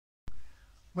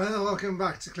Well, welcome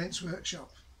back to Clint's workshop.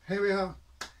 Here we are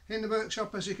in the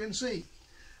workshop, as you can see,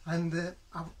 and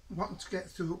I want to get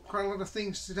through quite a lot of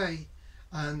things today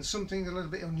and something a little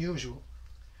bit unusual.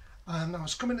 And I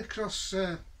was coming across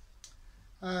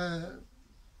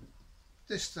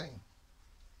this thing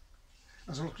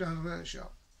as I looked around the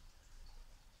workshop.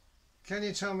 Can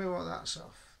you tell me what that's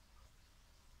of?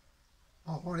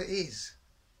 Or what it is?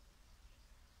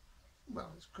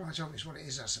 Well, it's quite obvious what it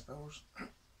is, I suppose.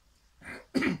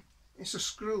 It's a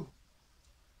screw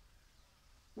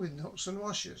with nuts and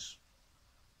washers.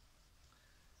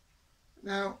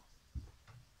 Now,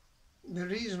 the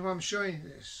reason why I'm showing you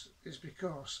this is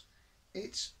because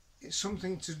it's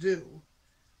something to do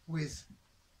with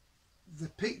the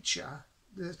picture,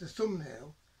 the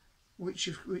thumbnail, which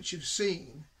you've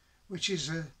seen, which is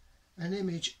an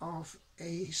image of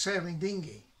a sailing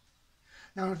dinghy.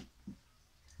 Now,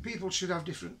 people should have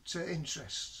different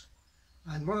interests,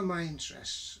 and one of my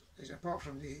interests is, apart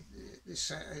from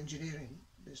this engineering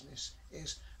business,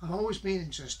 is I've always been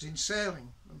interested in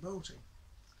sailing and boating,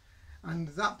 and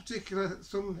that particular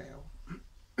thumbnail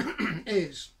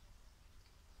is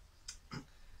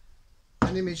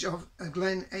an image of a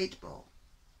Glen 8-ball,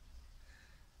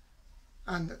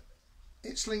 and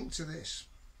it's linked to this.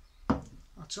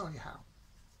 I'll tell you how.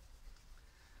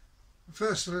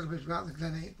 First, a little bit about the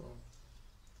Glen 8-ball.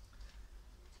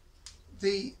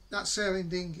 That sailing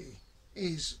dinghy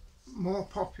is more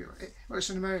popular. Well, it's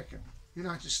an American,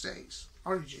 United States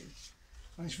origin,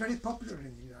 and it's very popular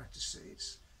in the United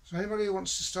States. So anybody who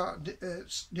wants to start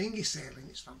dinghy sailing,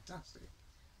 it's fantastic.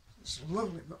 It's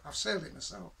lovely, but I've sailed it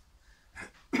myself.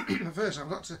 First, I've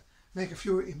got to make a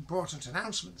few important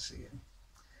announcements here,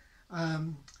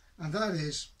 and that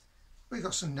is, we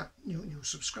got some new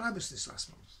subscribers this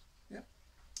last month. Yeah,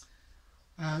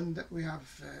 and we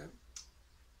have.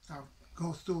 I'll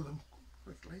go through them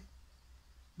quickly.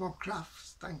 Bob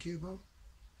Crafts, thank you, Bob.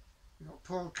 We've got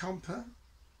Paul Comper,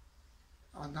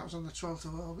 and that was on the 12th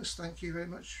of August. Thank you very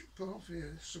much, Paul, for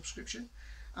your subscription.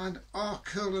 And R.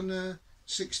 Cullinan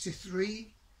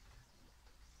 63,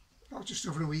 oh, just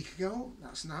over a week ago.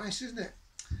 That's nice, isn't it?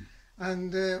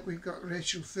 And we've got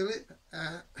Rachel Phillip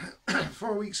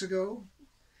 4 weeks ago.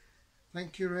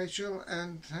 Thank you, Rachel,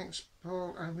 and thanks,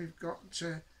 Paul. And we've got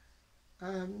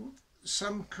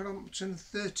Sam Crompton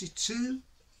 32.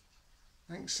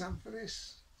 Thanks, Sam, for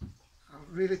this. I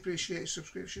really appreciate your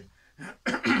subscription.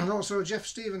 And also Jeff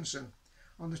Stevenson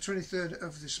on the 23rd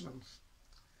of this month.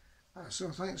 So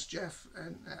thanks, Jeff,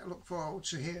 and I look forward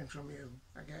to hearing from you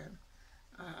again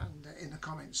and in the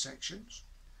comments sections.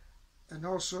 And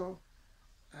also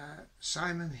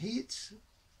Simon Heat,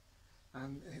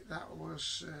 and that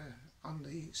was on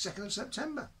the 2nd of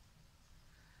September.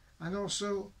 And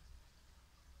also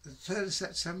the 3rd of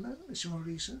September, which is more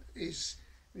recent, is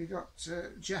we got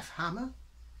Jeff Hammer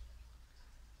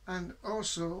and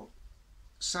also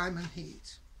Simon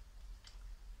Heat.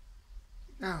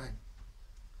 Now then,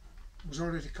 was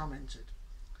already commented.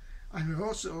 And we've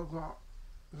also got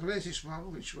the latest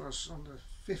one, which was on the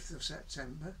 5th of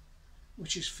September,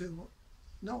 which is Phil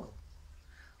Noel.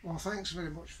 Well, thanks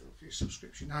very much, Phil, for your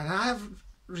subscription. And I have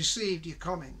received your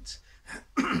comment,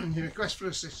 your request for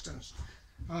assistance,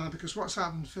 because what's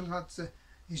happened, Phil had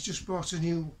he's just bought a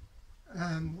new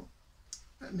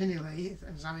mini lathe,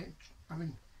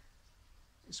 and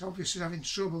it's obviously having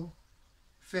trouble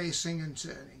facing and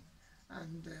turning,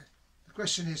 and the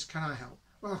question is, can I help?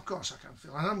 Well, of course I can,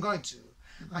 Phil, and I'm going to.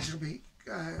 I shall be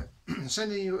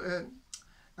sending you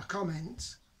a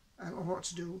comment of what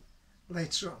to do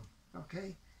later on,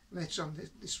 okay? Later on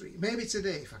this week, maybe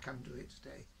today if I can do it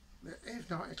today, but if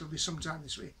not, it'll be sometime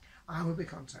this week. I will be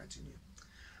contacting you.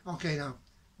 Okay, now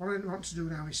what I want to do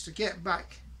now is to get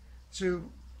back to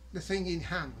the thing in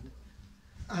hand.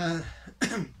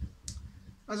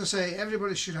 As I say,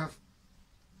 everybody should have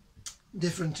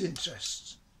different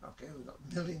interests. Okay, we've got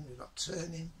milling, we've got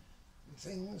turning and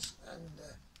things, and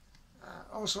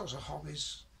all sorts of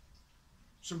hobbies.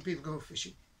 Some people go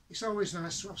fishing. It's always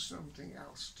nice to have something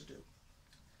else to do.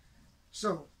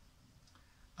 So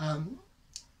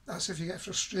that's if you get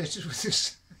frustrated with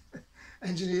this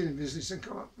engineering business and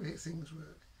can't make things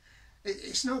work.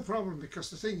 It's no problem, because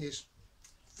the thing is,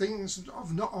 things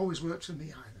have not always worked for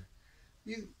me either.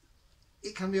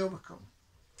 It can be overcome.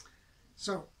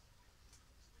 So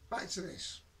back to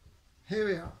this. Here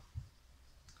we are.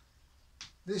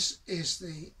 This is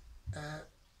the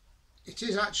it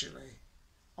is actually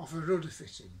of a rudder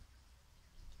fitting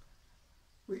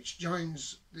which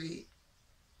joins the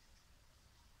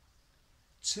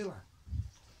tiller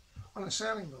on a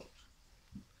sailing boat.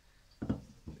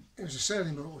 It was a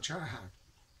sailing boat which I had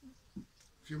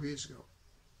a few years ago,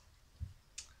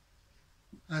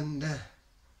 And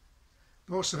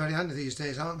boats are very handy these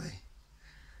days, aren't they?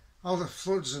 All the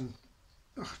floods and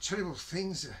terrible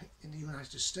things in the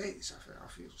United States, I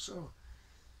feel so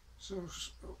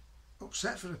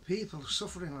upset for the people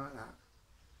suffering like that.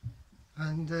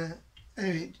 And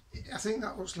anyway, I think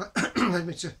that was led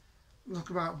me to look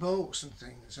about boats and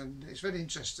things, and it's a very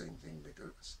interesting thing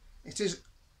because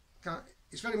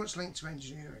it's very much linked to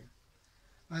engineering.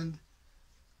 And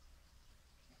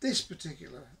this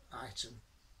particular item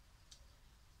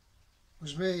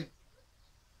was made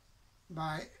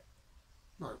by,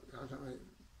 well, I don't know,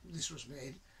 this was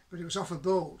made, but it was off a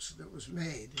boat that was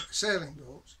made, a sailing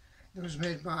boat, that was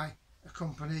made by a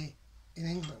company in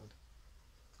England.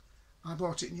 I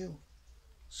bought it new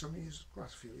some years,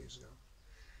 quite a few years ago.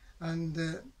 And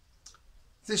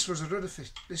this was a rudder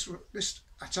fit. This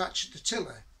attached the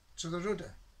tiller to the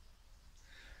rudder.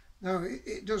 Now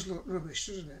it does look rubbish,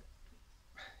 doesn't it?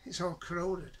 It's all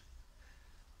corroded.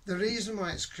 The reason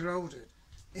why it's corroded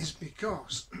is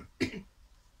because it's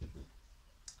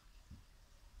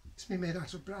been made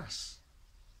out of brass.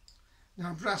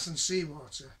 Now brass and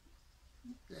seawater,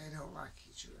 they don't like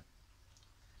each other.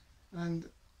 And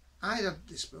I had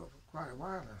this boat for quite a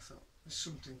while and I thought, there's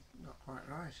something not quite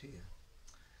right here.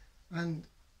 And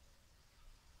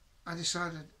I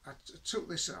decided, I took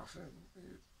this off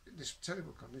in this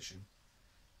terrible condition.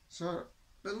 So,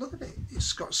 but look at it,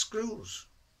 it's got screws.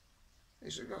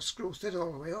 It's got screws thread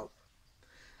all the way up.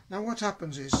 Now what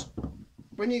happens is,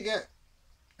 when you get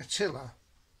a tiller,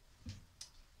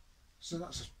 so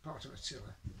that's a part of a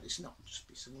tiller, it's not just a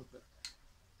piece of wood, but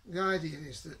the idea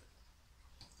is that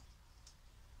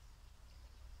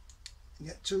you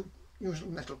get two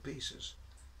usual metal pieces,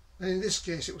 and in this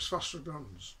case it was phosphor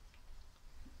bronze.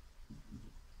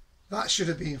 That should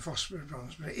have been phosphor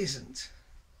bronze, but it isn't.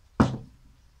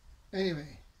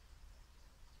 Anyway,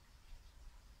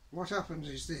 what happens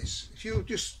is this: if you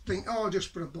just think, oh, I'll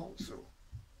just put a bolt through,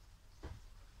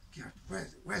 God,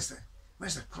 where's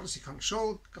the quality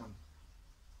control gone?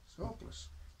 It's hopeless.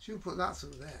 So you put that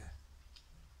through there,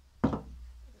 I'll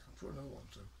put another one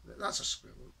through. That's a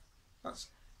screw.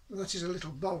 That is a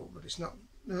little bolt, but it's not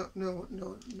not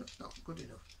good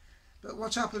enough. But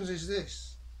what happens is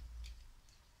this: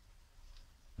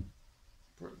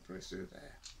 put it through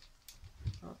there.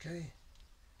 Okay.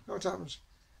 What happens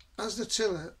as the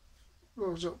tiller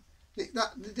rolls up?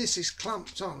 This is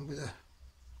clamped on with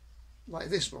like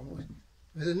this one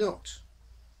with a nut.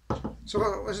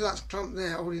 So as that's clamped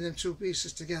there, holding them two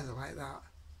pieces together like that,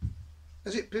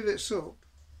 as it pivots up,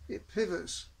 it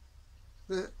pivots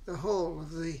the whole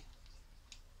of the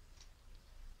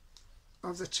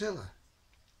tiller,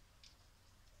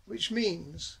 which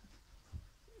means,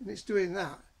 and it's doing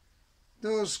that,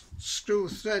 those screw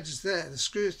threads there,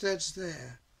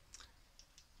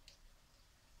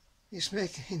 it's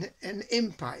making an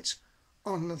impact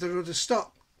on the rudder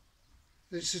stock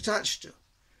that it's attached to,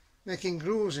 making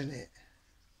grooves in it.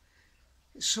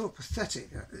 It's so pathetic.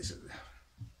 It's a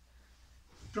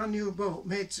brand new boat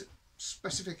made to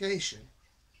specification,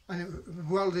 and it was a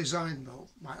well designed boat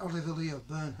by Oliver Lee of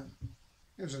Burnham.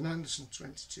 It was an Anderson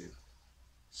 22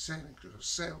 sailing cruise,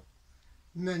 sailed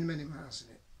many miles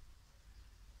in it,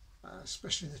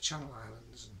 especially in the Channel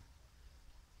Islands,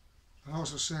 and I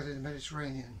also sailed in the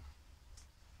Mediterranean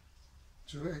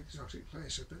to exotic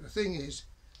places. But the thing is,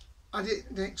 I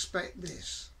didn't expect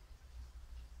this.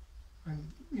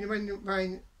 And you know, when you're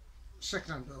buying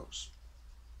second-hand boats,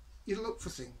 you look for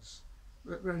things,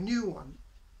 but for a new one,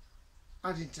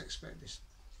 I didn't expect this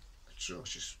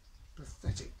atrocious,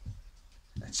 pathetic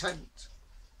attempt.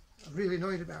 I'm really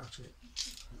annoyed about it.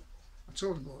 I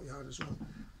told the boatyard as well.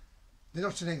 They're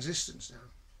not in existence now.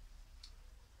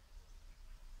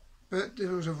 But it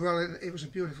was a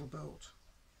beautiful boat.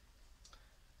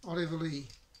 Oliver Lee,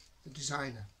 the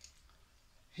designer,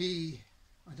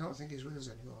 I don't think he's with us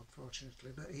anymore,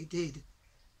 unfortunately, but he did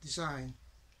design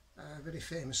a very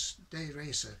famous day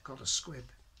racer called a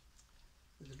squib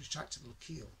with a retractable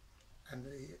keel, and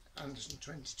the Anderson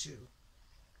 22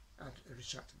 had a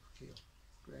retractable keel.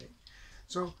 Great.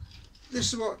 So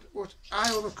this is what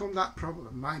I overcome that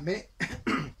problem. My mate,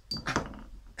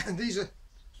 and these are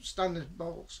standard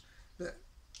bolts, but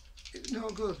it's no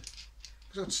good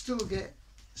because I'd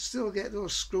still get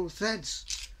those screw threads.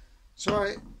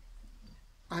 So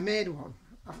I made one.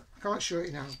 I can't show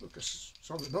it now because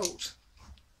it's on the boat.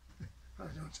 I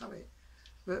don't have it.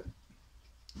 But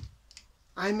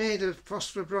I made a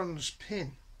phosphor bronze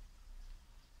pin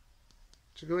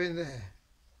to go in there.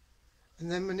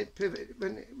 And then when it pivoted,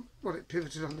 it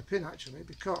pivoted on the pin actually,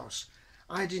 because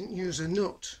I didn't use a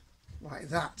nut like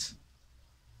that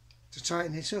to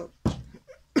tighten it up.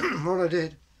 What I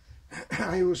did,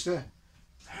 I used a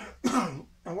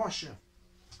washer,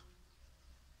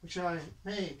 which I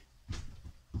made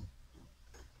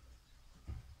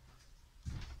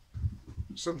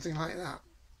something like that,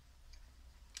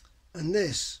 and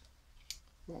this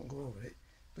won't go over it,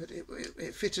 but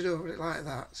it fitted over it like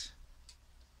that.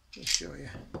 I'll show you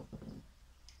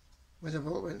where the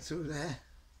bolt went through there.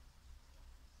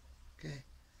 Okay,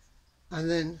 and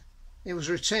then it was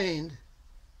retained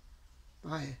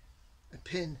by a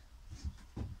pin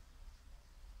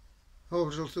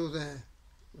horizontal through there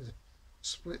with a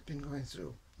split pin going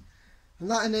through,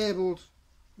 and that enabled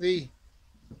the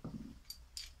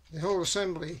whole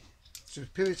assembly to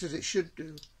pivot as it should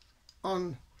do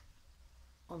on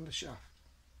the shaft.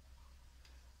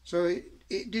 So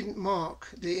it didn't mark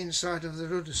the inside of the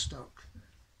rudder stock,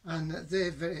 and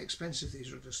they're very expensive,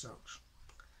 these rudder stocks.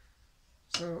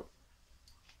 So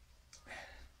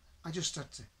I just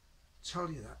had to tell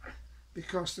you that,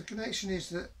 because the connection is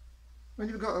that when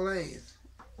you've got a lathe,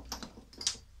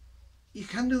 you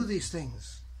can do these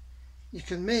things. You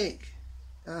can make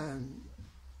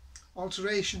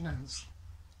alterations.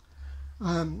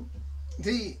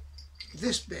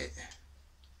 This bit,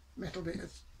 metal bit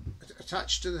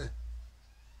attached to the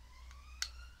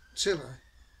tiller,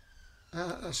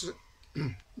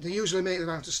 they usually make them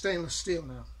out of stainless steel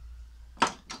now.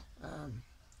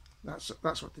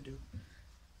 That's what they do.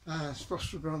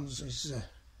 Phosphor bronze is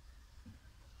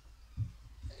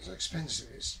expensive.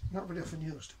 It's not very often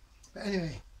used. But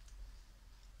anyway,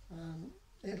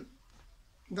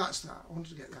 that's that. I wanted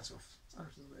to get that out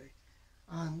of the way.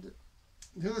 And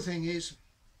the other thing is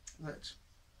that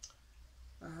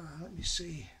let me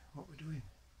see what we're doing.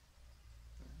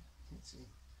 Let's see.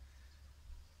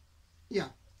 Yeah,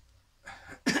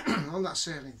 on that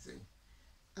sailing thing.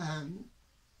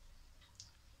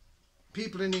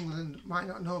 People in England might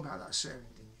not know about that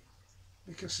sailing dinghy,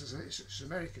 because it's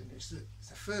American. It's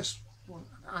the first one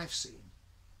that I've seen,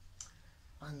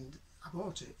 and I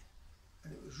bought it,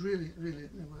 and it was really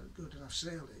good, and I've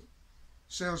sailed it.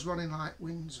 Sails running like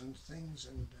winds and things,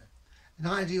 and an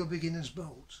ideal beginner's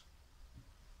boat.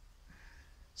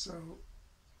 So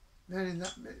bearing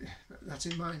that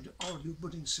in mind, all you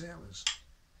budding sailors,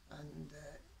 and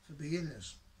for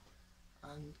beginners,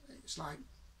 and it's like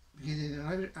beginning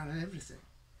and everything.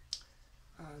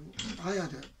 I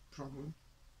had a problem.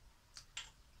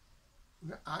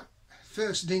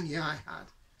 First dinghy I had,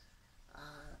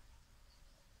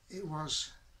 it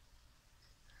was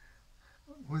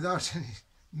without any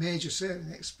major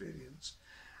sailing experience.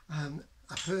 I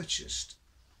purchased,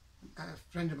 a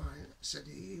friend of mine said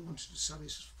he wanted to sell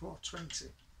his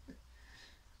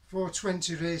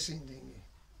 420 racing dinghy.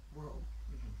 Whoa.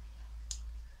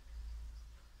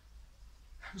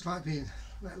 It was like being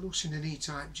let loose in an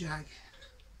E-type jag.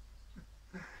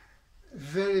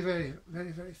 Very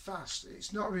fast.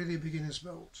 It's not really a beginner's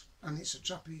boat, and it's a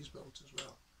trapeze boat as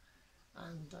well.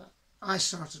 And I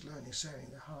started learning sailing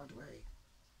the hard way,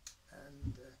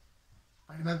 and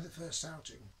I remember the first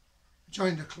outing. I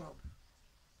joined a club,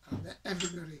 and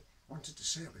everybody wanted to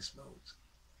sail this boat.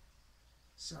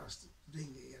 So I was the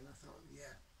dinghy, and I thought,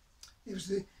 yeah, it was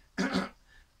the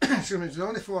it was the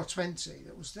only 420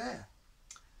 that was there.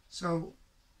 So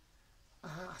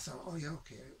I thought, oh yeah,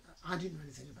 okay. I didn't know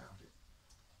anything about it,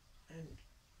 and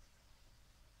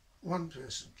one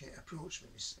person approached me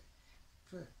and said,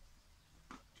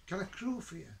 "Can I crew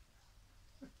for you?"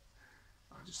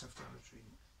 I just have to have a drink.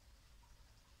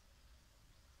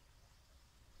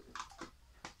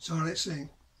 So let's say,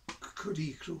 could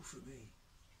he crew for me?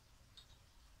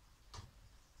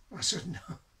 I said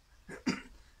no.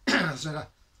 I said,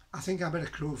 I think I better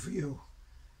crew for you,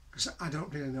 because I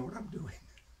don't really know what I'm doing.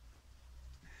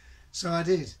 So I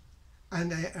did,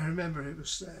 and I remember it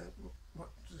was what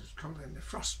was called in the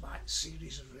Frostbite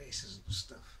series of races and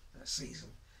stuff that season.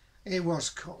 It was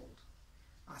cold.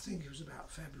 I think it was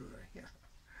about February, yeah,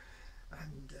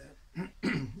 and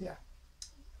yeah,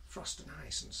 frost and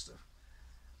ice and stuff.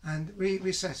 And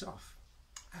we set off,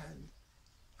 and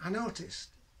I noticed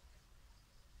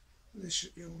this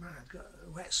young man had got a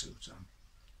wetsuit on.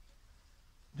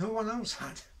 No one else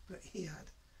had, but he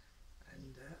had.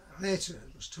 And later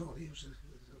I was told he was a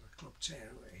club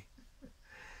tearaway.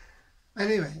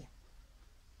 Anyway,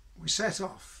 we set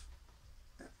off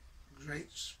at a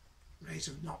great rate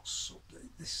of knots up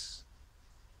this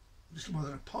little more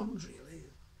than a pond really,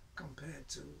 compared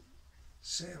to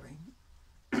sailing.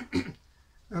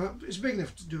 It's big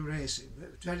enough to do racing, but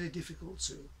it's very difficult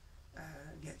to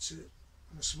get to it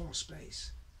in a small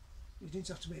space. You didn't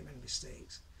have to make many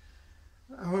mistakes.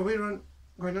 Well, we were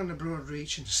going on a broad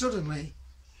reach, and suddenly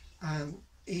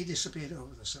he disappeared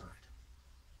over the side.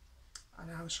 And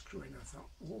I was screwing. I thought,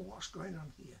 oh, what's going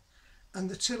on here? And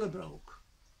the tiller broke.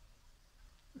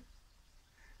 It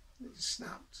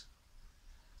snapped.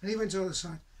 And he went to the other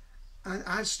side. And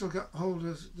I'd still got hold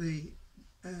of the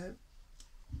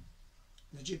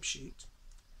jib sheet,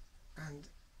 and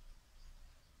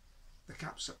the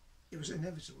it was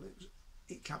inevitable.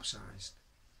 It capsized.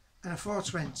 And a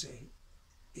 420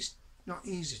 is not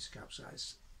easy to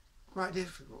capsize. Quite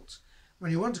difficult.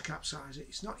 When you want to capsize it,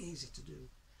 it's not easy to do.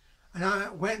 And I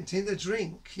went in the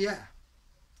drink, yeah.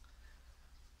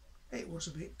 It was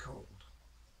a bit cold.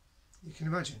 You can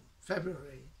imagine,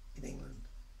 February in England.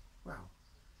 Wow.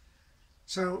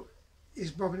 So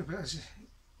he's bobbing up and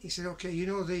he said, okay, you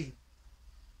know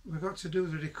we've got to do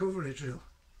the recovery drill.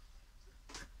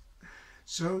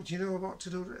 So do you know what to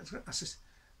do? I said,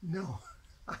 no,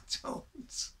 I don't. He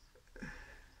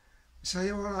said, are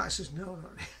you all right? I said, no,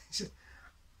 not really. He said,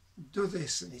 do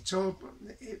this. And he told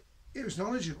me, it was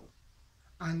knowledgeable.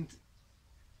 And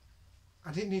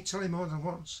I didn't need to tell him more than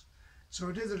once. So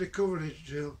we did the recovery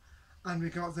drill and we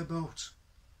got the boat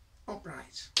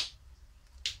upright.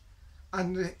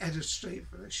 And we headed straight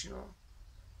for the shore.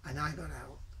 And I got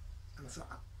out and I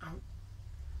thought,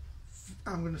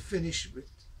 I'm going to finish with,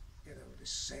 this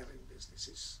sailing business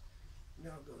is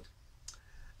no good.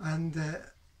 And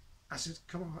I said,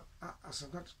 come on, I said,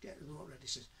 I've got to get the boat ready. He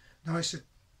said, no, I said,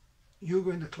 you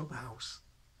go in the clubhouse,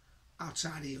 I'll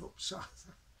tidy up. So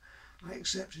I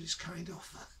accepted his kind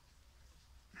offer.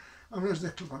 I was in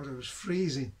the clubhouse, I was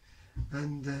freezing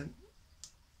and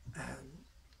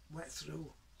wet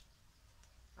through.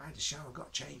 I had a shower,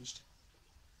 got changed,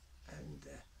 and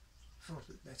felt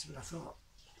a bit better, but I thought,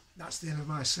 that's the end of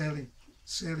my sailing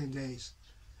days.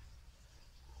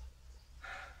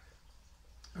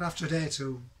 But after a day or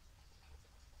two,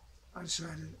 I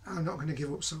decided I'm not going to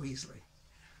give up so easily,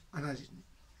 and I didn't.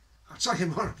 I'll tell you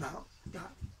more about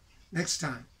that next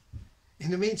time.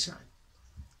 In the meantime,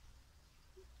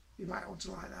 you might want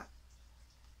to like that,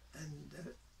 and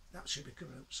that should be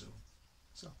coming up soon.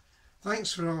 So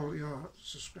thanks for all your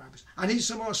subscribers. I need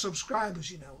some more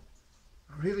subscribers, you know.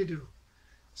 I really do.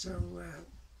 So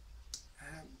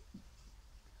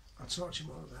I'll talk to you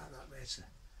more about that later.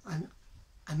 And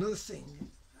another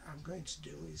thing I'm going to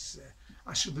do is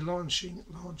I shall be launching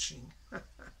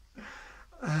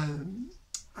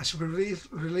I shall be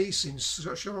releasing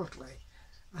shortly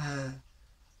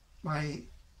my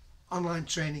online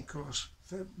training course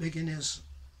for beginners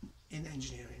in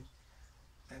engineering,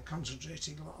 and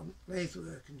concentrating a lot on lathe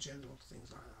work and general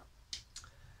things like that.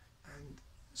 And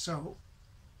so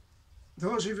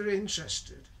those of you who are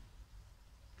interested,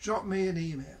 drop me an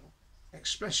email,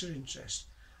 express your interest,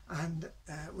 and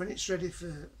when it's ready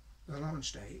for the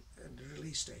launch date and the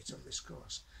release date of this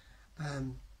course,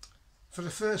 for the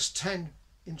first 10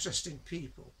 interesting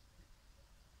people,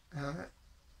 the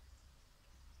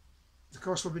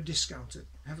course will be discounted,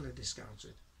 heavily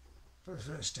discounted, for the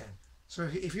first 10. So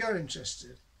if you're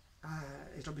interested,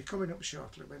 it'll be coming up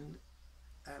shortly when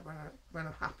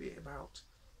I'm happy about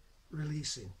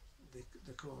releasing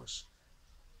the course,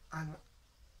 and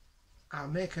I'll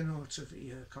make a note of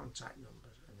your contact number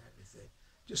and everything.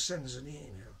 Just send us an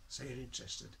email, say you're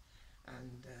interested,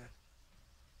 and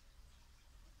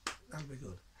that'll be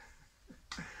good.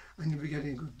 And you'll be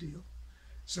getting a good deal.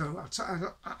 So I'll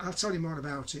tell you more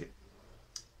about it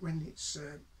when it's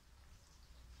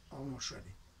almost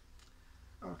ready.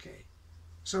 Okay,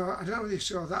 so I don't know whether you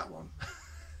saw that one.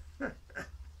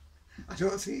 I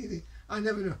don't think it, I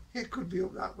never know, it could be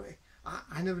up that way.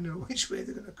 I never know which way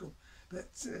they're going to come.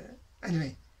 But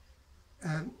anyway,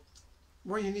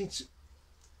 what you need to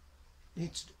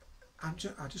I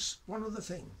just one other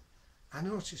thing. I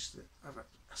noticed that I've got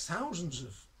thousands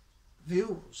of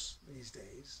views these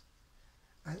days,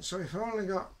 and so if I've only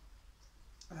got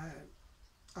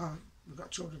we've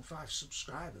got 205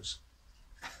 subscribers.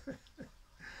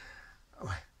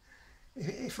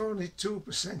 If only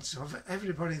 2% of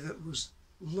everybody that was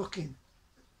looking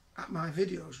at my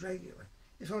videos regularly,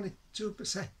 if only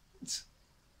 2%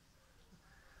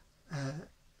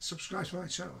 subscribe to my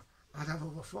channel, I'd have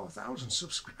over 4,000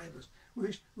 subscribers,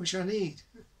 which I need.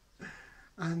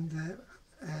 And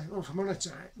well, for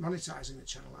monetizing the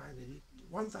channel, I need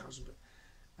 1,000.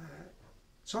 But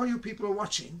so all you people who are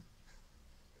watching,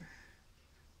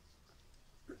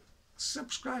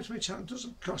 subscribe to my channel. It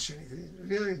doesn't cost you anything. It's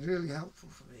really, really helpful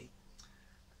for me.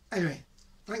 Anyway,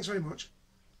 thanks very much.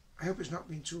 I hope it's not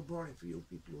been too boring for you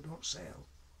people who don't sail,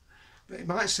 but it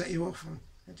might set you off on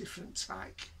a different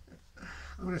tack.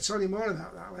 I'm going to tell you more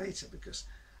about that later, because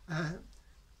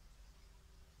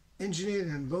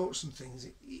engineering and boats and things,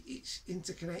 it's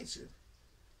interconnected.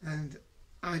 And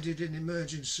I did an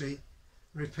emergency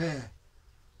repair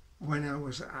when I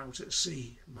was out at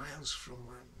sea, miles from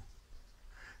land.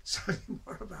 So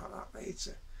more about that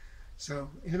later. So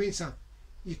in the meantime,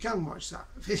 you can watch that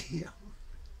video.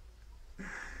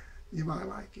 You might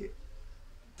like it.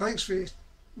 Thanks for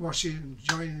watching and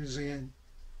joining us again.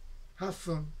 Have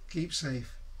fun, keep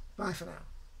safe. Bye for now.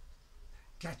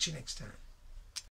 Catch you next time.